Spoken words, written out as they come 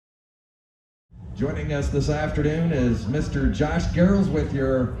Joining us this afternoon is Mr. Josh Garrels with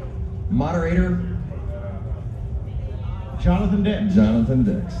your moderator, Jonathan Dix. Jonathan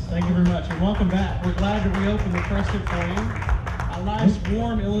Dix. Thank you very much, and welcome back. We're glad to reopen the Crescent for you. A nice,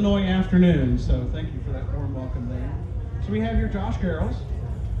 warm Illinois afternoon, so thank you for that warm welcome there. So we have here Josh Garrels.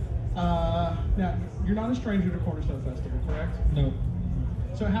 Now, you're not a stranger to Cornerstone Festival, correct? No.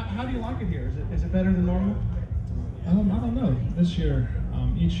 So how do you like it here? Is it better than normal? I don't know. This year,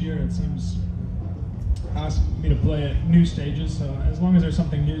 each year it seems ask me to play at new stages, so as long as there's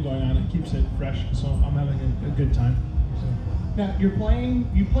something new going on, it keeps it fresh, so I'm having a good time. So. Now, you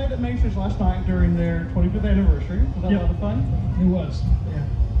played at Macy's last night during their 25th anniversary. Was that a lot of fun? It was, yeah.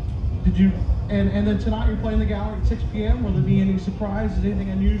 Did you, and then tonight you're playing the gallery at 6 p.m. Will there be any surprises,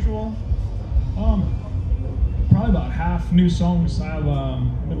 anything unusual? Probably about half new songs. I've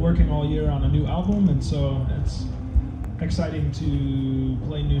been working all year on a new album, and so it's exciting to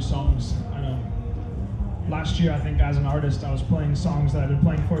play new songs. I know last year, I think as an artist, I was playing songs that I've been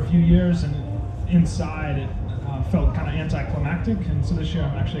playing for a few years, and inside it felt kind of anticlimactic, and so this year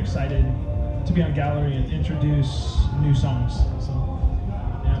I'm actually excited to be on gallery and introduce new songs. So,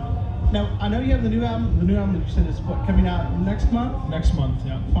 yeah. Now, I know you have the new album. The new album that you said is what, coming out next month? Next month,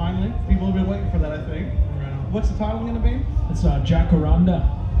 yeah. Finally. People have been waiting for that, I think. Right on. What's the title going to be? It's Jacaranda.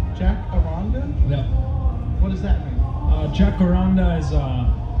 Jacaranda? Yeah. What does that mean? Jacaranda is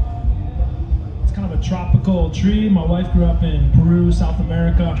it's kind of a tropical tree. My wife grew up in Peru, South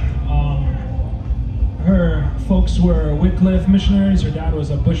America. Her folks were Wycliffe missionaries. Her dad was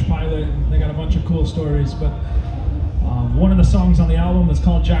a bush pilot. They got a bunch of cool stories, but one of the songs on the album is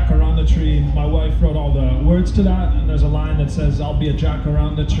called Jacaranda Tree. My wife wrote all the words to that, and there's a line that says, "I'll be a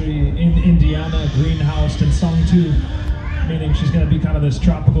jacaranda tree in Indiana, greenhoused and sung to," meaning she's going to be kind of this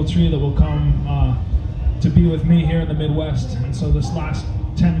tropical tree that will come to be with me here in the Midwest. And so this last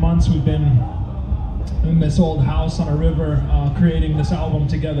 10 months we've been in this old house on a river creating this album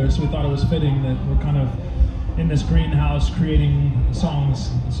together, so we thought it was fitting that we're kind of in this greenhouse creating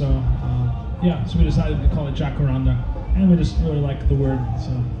songs. So yeah, so we decided to call it Jacaranda, and we just really like the word.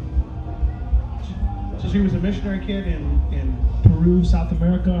 So she was a missionary kid in Peru, South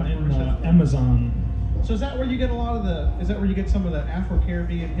America, in the Amazon. So is that where you get some of the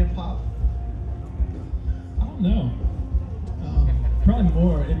Afro-Caribbean hip-hop? I don't know. Probably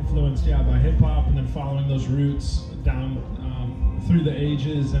more influenced, by hip-hop, and then following those roots down through the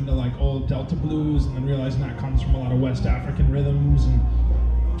ages into like old Delta blues, and then realizing that comes from a lot of West African rhythms, and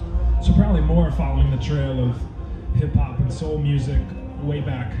so probably more following the trail of hip-hop and soul music way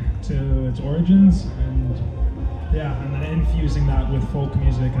back to its origins, and then infusing that with folk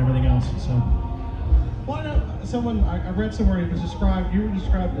music and everything else. So. Well, I know I read somewhere you were described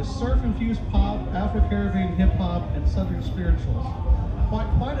as surf-infused pop, Afro-Caribbean hip-hop, and Southern spirituals.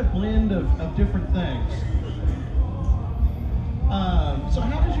 Quite a blend of different things. So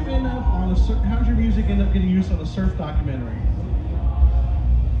how did your music end up getting used on a surf documentary?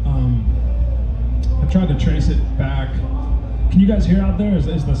 I tried to trace it back. Can you guys hear out there?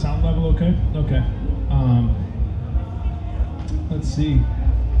 Is the sound level okay? Okay. Let's see.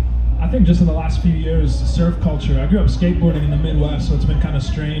 I think just in the last few years, surf culture, I grew up skateboarding in the Midwest, so it's been kind of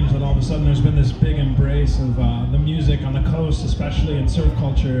strange that all of a sudden there's been this big embrace of the music on the coast, especially in surf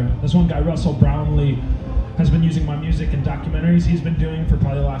culture. This one guy, Russell Brownlee, has been using my music in documentaries he's been doing for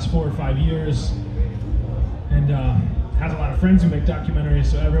probably the last 4 or 5 years, and has a lot of friends who make documentaries,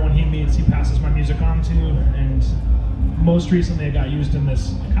 so everyone he meets, he passes my music on to, and most recently it got used in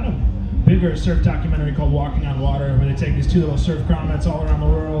this kind of bigger surf documentary called Walking on Water, where they take these 2 little surf grommets all around the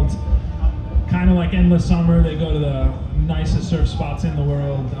world, kind of like Endless Summer. They go to the nicest surf spots in the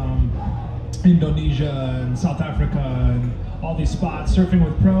world, Indonesia and South Africa and all these spots, surfing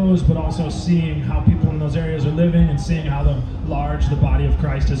with pros, but also seeing how people in those areas are living and seeing how large the body of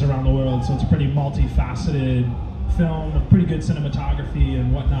Christ is around the world. So it's a pretty multifaceted film with pretty good cinematography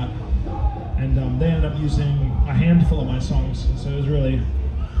and whatnot, and they ended up using a handful of my songs, so it was really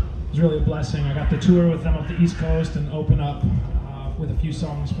a blessing. I got to tour with them up the East Coast and open up with a few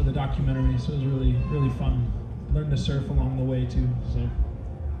songs for the documentary, so it was really, really fun. Learned to surf along the way too. So.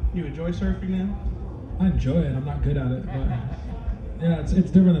 You enjoy surfing now? I enjoy it. I'm not good at it, but yeah, it's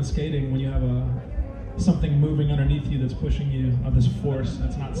different than skating when you have something moving underneath you that's pushing you, this force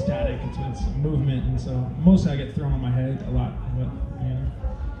that's not static. It's movement, and so mostly I get thrown on my head a lot, but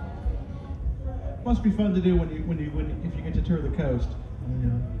Must be fun to do if you get to tour the coast.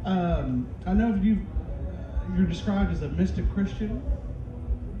 Yeah. I know you're described as a mystic Christian.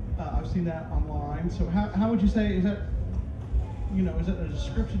 I've seen that online. So how would you say, is that a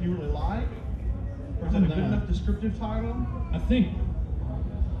description you really like? Or is that a good enough descriptive title? I think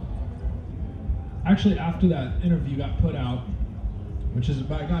actually, after that interview got put out, which is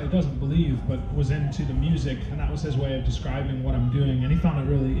about a guy who doesn't believe but was into the music, and that was his way of describing what I'm doing, and he found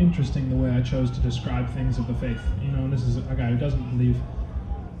it really interesting the way I chose to describe things of the faith. You know, and this is a guy who doesn't believe,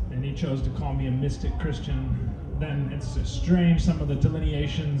 and he chose to call me a mystic Christian. Then it's strange, some of the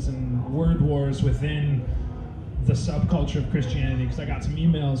delineations and word wars within the subculture of Christianity, because I got some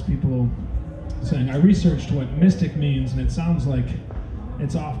emails, people saying, I researched what mystic means, and it sounds like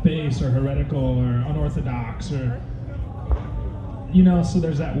it's off base or heretical or unorthodox, or, you know, so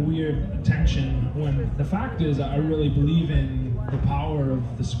there's that weird tension, when the fact is I really believe in the power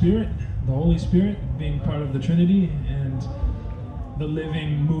of the Spirit, the Holy Spirit being part of the Trinity, and the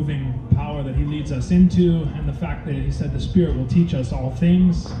living, moving power that he leads us into, and the fact that he said the Spirit will teach us all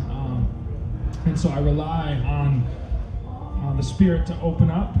things. And so I rely on the Spirit to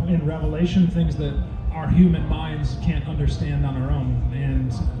open up in revelation things that our human minds can't understand on our own,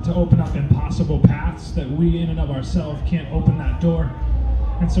 and to open up impossible paths that we in and of ourselves can't open that door.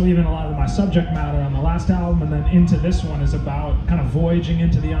 And so even a lot of my subject matter on the last album and then into this one is about kind of voyaging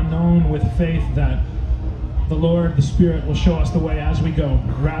into the unknown with faith that the Lord, the Spirit, will show us the way as we go,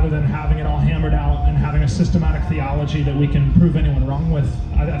 rather than having it all hammered out and having a systematic theology that we can prove anyone wrong with.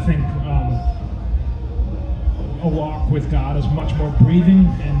 I think a walk with God is much more breathing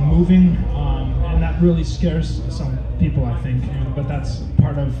and moving, and that really scares some people, I think. But that's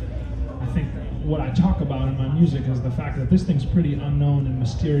part of, I think, what I talk about in my music is the fact that this thing's pretty unknown and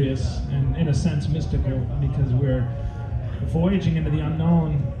mysterious, and in a sense mystical, because we're voyaging into the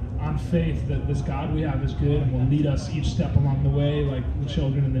unknown on faith that this God we have is good and will lead us each step along the way, like the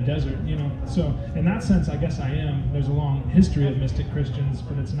children in the desert, you know. So in that sense, I guess I am. There's a long history of mystic Christians,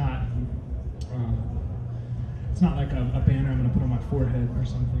 but it's not like a banner I'm going to put on my forehead or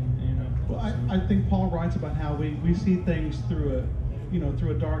something, you know. Well, I think Paul writes about how we see things through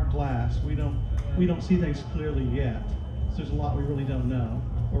a dark glass. We don't see things clearly yet. So there's a lot we really don't know,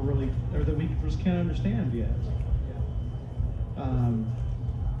 or that we just can't understand yet.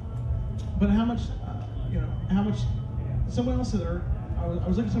 But how much someone else said, I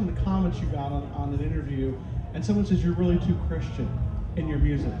was looking at some of the comments you got on an interview, and someone says you're really too Christian in your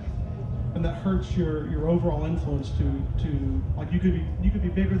music, and that hurts your overall influence to like you could be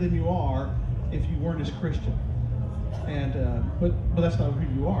bigger than you are if you weren't as Christian, and but that's not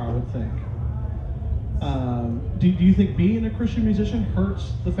who you are, I would think. Do you think being a Christian musician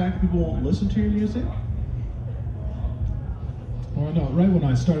hurts the fact that people won't listen to your music? Well, no, right when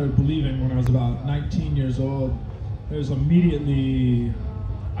I started believing, when I was about 19 years old, there was immediately,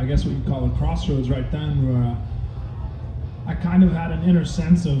 I guess what you'd call a crossroads right then, where I kind of had an inner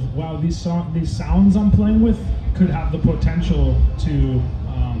sense of, wow, these sounds I'm playing with could have the potential to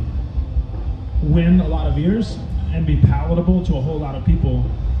win a lot of ears and be palatable to a whole lot of people.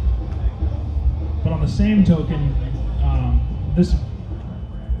 But on the same token, this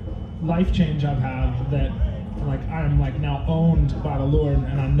life change I've had, that like I'm like now owned by the Lord,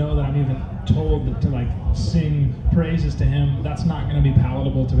 and I know that I'm even told to like sing praises to Him, that's not going to be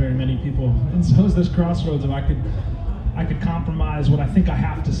palatable to very many people. And so is this crossroads of I could compromise what I think I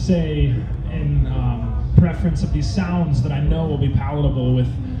have to say in preference of these sounds that I know will be palatable with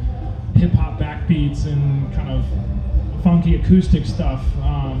hip-hop backbeats and kind of funky acoustic stuff,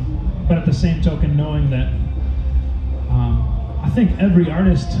 but at the same token knowing that I think every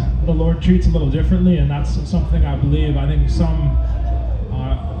artist the Lord treats a little differently, and that's something I believe. I think some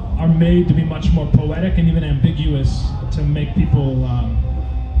are made to be much more poetic and even ambiguous to make people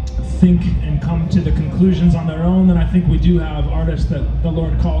think and come to the conclusions on their own. And I think we do have artists that the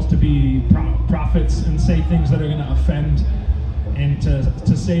Lord calls to be prophets and say things that are going to offend, and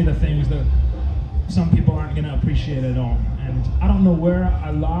to say the things that some people aren't going to appreciate at all. And I don't know where I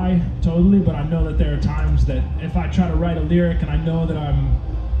lie totally, but I know that there are times that if I try to write a lyric and I know that I'm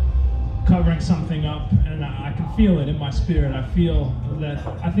covering something up and I can feel it in my spirit, I feel that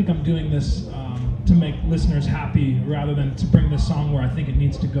I think I'm doing this to make listeners happy rather than to bring this song where I think it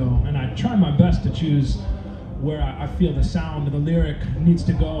needs to go. And I try my best to choose where I feel the sound of the lyric needs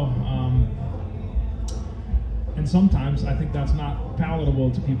to go. And sometimes I think that's not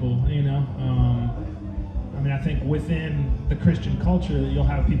palatable to people, you know. I mean, I think within the Christian culture, you'll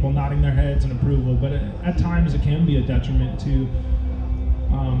have people nodding their heads in approval, but at times it can be a detriment to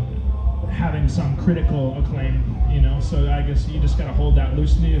having some critical acclaim, you know. So I guess you just got to hold that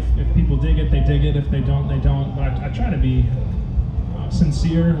loosely. If people dig it, they dig it. If they don't, they don't. But I try to be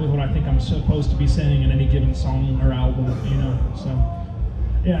sincere with what I think I'm supposed to be saying in any given song or album, you know. So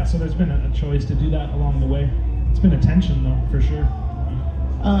yeah, so there's been a choice to do that along the way. It's been a tension, though, for sure.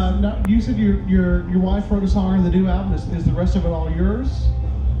 Now, you said your wife wrote a song on the new album. Is the rest of it all yours?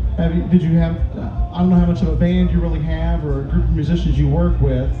 Did you have, I don't know how much of a band you really have or a group of musicians you work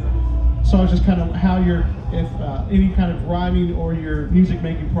with. So I was just kind of how if any kind of writing or your music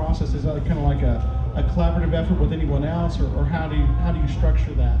making process is kind of like a collaborative effort with anyone else, or how do you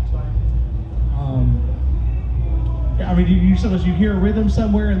structure that? I mean, you sometimes you hear a rhythm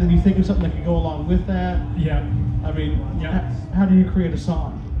somewhere and then you think of something that could go along with that. Yeah. I mean, how do you create a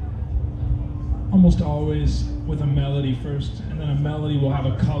song? Almost always with a melody first, and then a melody will have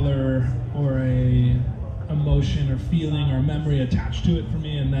a color or a emotion or feeling or memory attached to it for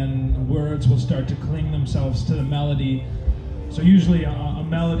me, and then words will start to cling themselves to the melody. So usually a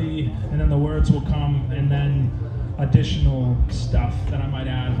melody, and then the words will come, and then additional stuff that I might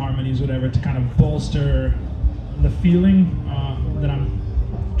add, harmonies, whatever, to kind of bolster the feeling that I'm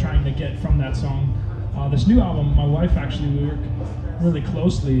trying to get from that song. This new album, my wife actually, we work really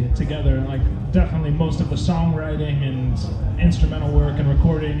closely together. Like, definitely most of the songwriting and instrumental work and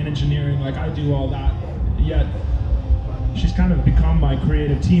recording and engineering, like I do all that. Yet she's kind of become my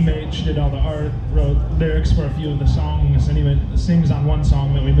creative teammate. She did all the art, wrote lyrics for a few of the songs, and even sings on one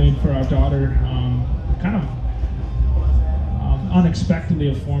song that we made for our daughter. Kind of unexpectedly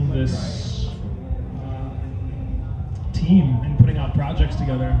have formed this team and putting out projects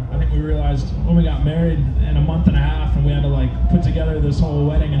together. I think we realized when we got married in a month and a half, and we had to like put together this whole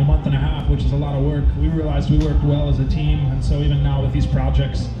wedding in a month and a half, which is a lot of work, we realized we worked well as a team. And so even now with these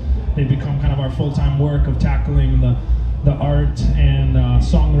projects, they've become kind of our full-time work of tackling the art and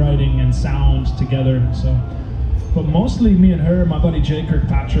songwriting and sound together. So, but mostly me and her, my buddy Jay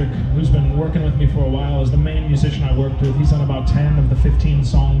Kirkpatrick, who's been working with me for a while, is the main musician I worked with. He's done about 10 of the 15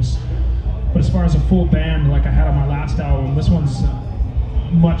 songs. But as far as a full band, like I had on my last album, this one's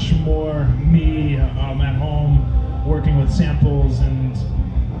much more me at home, working with samples and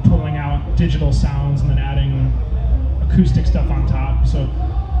pulling out digital sounds and then adding acoustic stuff on top. So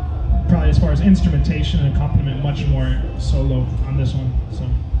probably as far as instrumentation and accompaniment, much more solo on this one.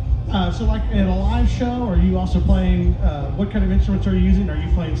 So like in a live show, are you also playing, what kind of instruments are you using? Are you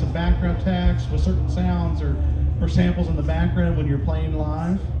playing some background tracks with certain sounds or samples in the background when you're playing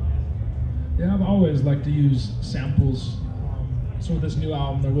live? Yeah, I've always liked to use samples. So with this new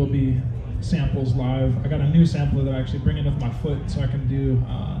album, there will be samples live. I got a new sampler that I actually bring in with my foot so I can do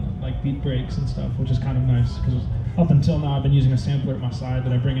like beat breaks and stuff, which is kind of nice, because up until now I've been using a sampler at my side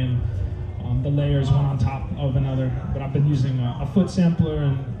that I bring in the layers one on top of another. But I've been using a foot sampler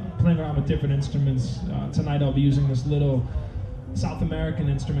and playing around with different instruments. Tonight I'll be using this little South American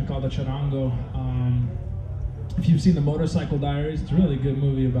instrument called the charango. If you've seen the Motorcycle Diaries, it's a really good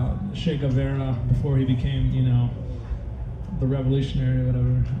movie about Che Guevara before he became, you know, the revolutionary or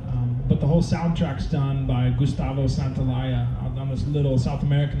whatever. But the whole soundtrack's done by Gustavo Santaolalla on this little South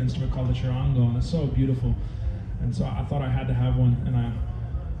American instrument called the charango, and it's so beautiful. And so I thought I had to have one, and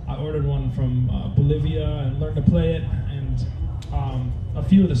I ordered one from Bolivia and learned to play it. And a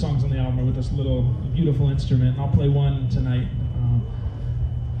few of the songs on the album are with this little beautiful instrument, and I'll play one tonight.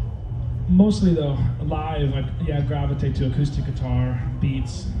 Mostly though, live, I gravitate to acoustic guitar,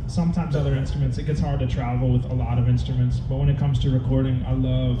 beats, sometimes other instruments. It gets hard to travel with a lot of instruments, but when it comes to recording, I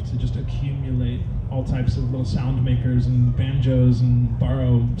love to just accumulate all types of little sound makers and banjos and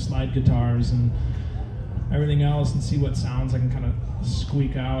borrow slide guitars and everything else and see what sounds I can kind of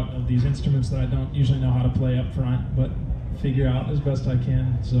squeak out of these instruments that I don't usually know how to play up front, but figure out as best I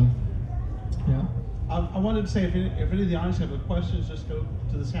can. So, yeah. I wanted to say, if any of the audience have questions, just go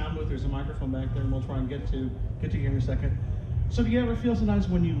to the sound booth. There's a microphone back there, and we'll try and get to you in a second. So, do you ever feel sometimes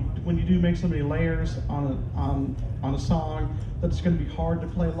when you do make so many layers on a song that it's going to be hard to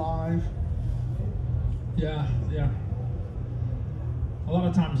play live? Yeah. A lot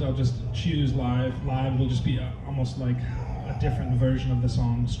of times I'll just choose live. Live will just be almost like a different version of the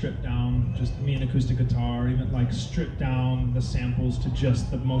song, stripped down, just me and acoustic guitar, even like strip down the samples to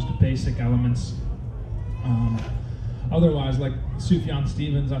just the most basic elements. Otherwise, like Sufjan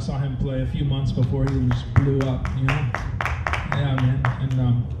Stevens, I saw him play a few months before he just blew up, you know? Yeah, man.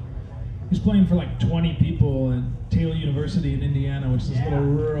 And he's playing for like 20 people at Taylor University in Indiana, which is this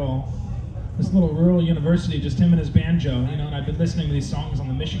little rural university, just him and his banjo, you know? And I've been listening to these songs on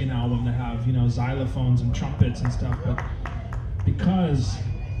the Michigan album that have, you know, xylophones and trumpets and stuff, but because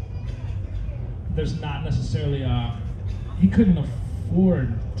there's not necessarily he couldn't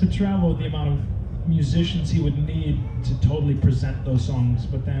afford to travel with the amount of musicians he would need to totally present those songs.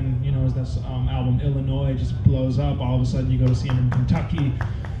 But then, you know, as this album Illinois just blows up, all of a sudden you go to see him in Kentucky,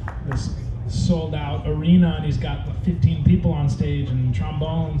 this sold out arena, and he's got 15 people on stage and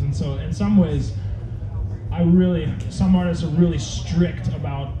trombones. And so in some ways, some artists are really strict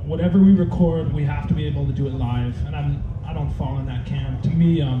about whatever we record, we have to be able to do it live. And I'm I don't fall in that camp. To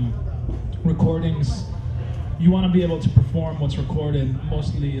me, recordings, you want to be able to perform what's recorded,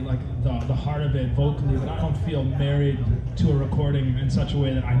 mostly like the heart of it vocally, but I don't feel married to a recording in such a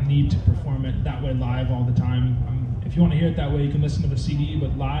way that I need to perform it that way live all the time. If you want to hear it that way, you can listen to the CD,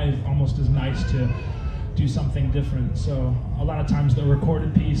 but live almost is nice to do something different. So a lot of times the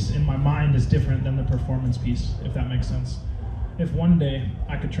recorded piece in my mind is different than the performance piece, if that makes sense. If one day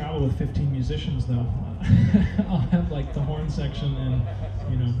I could travel with 15 musicians though, I'll have like the horn section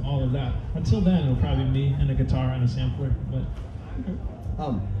and all of that. Until then, it'll probably be me and a guitar and a sampler. But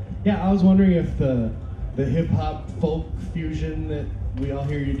yeah, I was wondering if the hip hop folk fusion that we all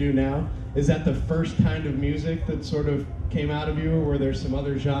hear you do now, is that the first kind of music that sort of came out of you, or were there some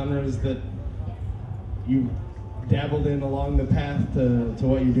other genres that you dabbled in along the path to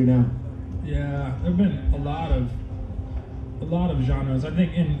what you do now? Yeah, there've been a lot of genres. I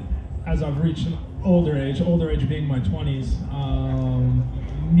think as I've reached an older age being my 20s,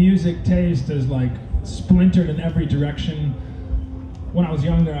 music taste is like splintered in every direction. When I was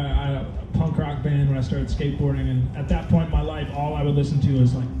younger, I had a punk rock band when I started skateboarding, and at that point in my life, all I would listen to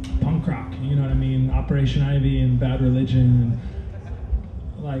was like punk rock, you know what I mean? Operation Ivy and Bad Religion,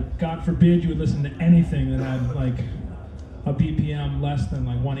 and like, God forbid you would listen to anything that had like a BPM less than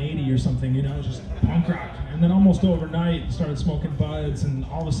like 180 or something, just punk rock. And then almost overnight, started smoking buds, and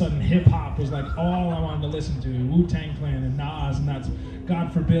all of a sudden hip hop was like all I wanted to listen to. Wu-Tang Clan and Nas, and that's,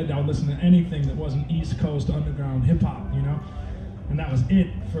 God forbid I would listen to anything that wasn't East Coast underground hip hop, And that was it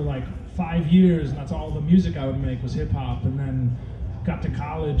for like 5 years, and that's all the music I would make was hip hop. And then got to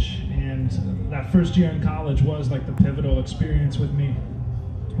college, and that first year in college was like the pivotal experience with me,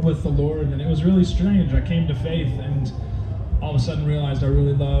 with the Lord, and it was really strange. I came to faith and all of a sudden realized I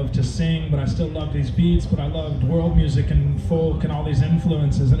really loved to sing, but I still loved these beats, but I loved world music and folk and all these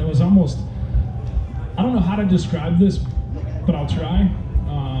influences, and it was almost, I don't know how to describe this, but I'll try.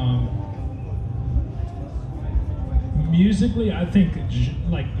 Musically, I think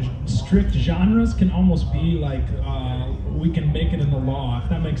like strict genres can almost be like, we can make it in the law, if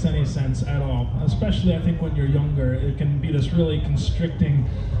that makes any sense at all. Especially I think when you're younger, it can be this really constricting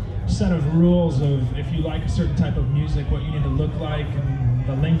set of rules of if you like a certain type of music, what you need to look like, and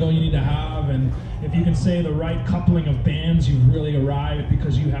the lingo you need to have, and if you can say the right coupling of bands, you've really arrived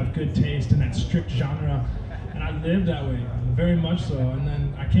because you have good taste in that strict genre. And I lived that way, very much so. And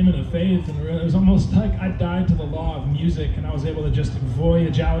then I came into faith, and it was almost like I died to the law of music, and I was able to just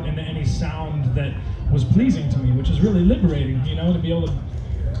voyage out into any sound that was pleasing to me, which is really liberating, to be able to,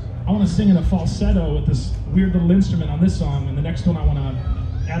 I want to sing in a falsetto with this weird little instrument on this song, and the next one I want to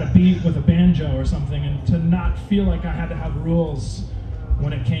add a beat with a banjo or something, and to not feel like I had to have rules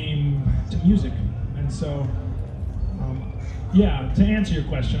when it came to music. And so, yeah, to answer your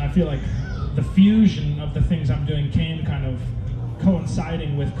question, I feel like the fusion of the things I'm doing came kind of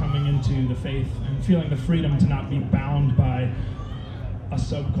coinciding with coming into the faith and feeling the freedom to not be bound by a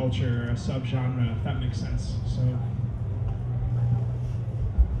subculture or a subgenre, if that makes sense. So,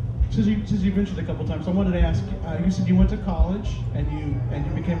 since you mentioned a couple times, I wanted to ask. You said you went to college and you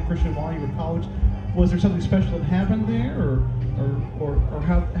became a Christian while you were in college. Was there something special that happened there, or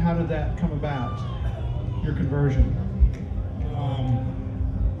how did that come about? Your conversion.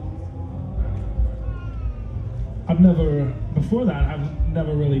 Before that, I've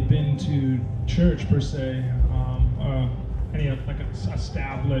never really been to church per se, any like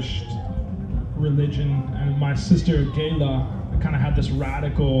established religion. And my sister Gayla kind of had this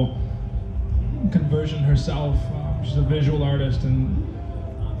radical conversion herself. She's a visual artist and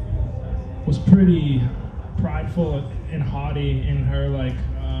was pretty prideful and haughty in her like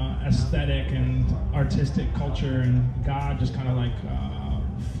aesthetic and artistic culture, and God just kind of like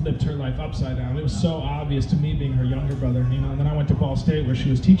flipped her life upside down. It was so obvious to me, being her younger brother, And then I went to Ball State where she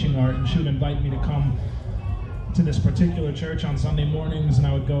was teaching art, and she would invite me to come to this particular church on Sunday mornings, and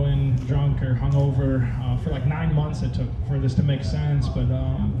I would go in drunk or hungover. For like 9 months it took for this to make sense, but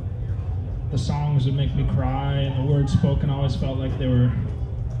the songs would make me cry, and the words spoken always felt like they were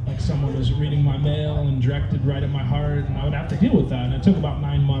like someone was reading my mail and directed right at my heart, and I would have to deal with that. And it took about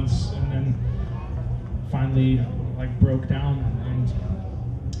 9 months, and then finally like broke down. And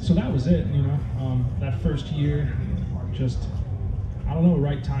so that was it, that first year, just, I don't know,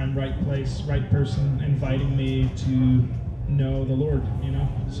 right time, right place, right person inviting me to know the Lord,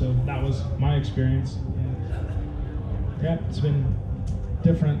 So that was my experience. And yeah, it's been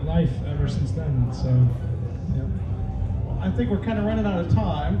different life ever since then, so, yeah. Well, I think we're kind of running out of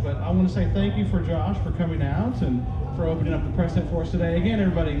time, but I want to say thank you for Josh for coming out and for opening up the press tent for us today. Again,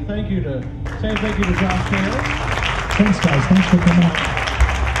 everybody, thank you to Josh Garrels. Thanks, guys. Thanks for coming out.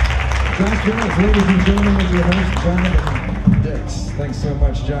 Josh Garrels, ladies and gentlemen, with your host, Jonathan Dix. Thanks so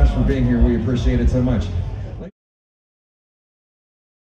much, Josh, for being here. We appreciate it so much.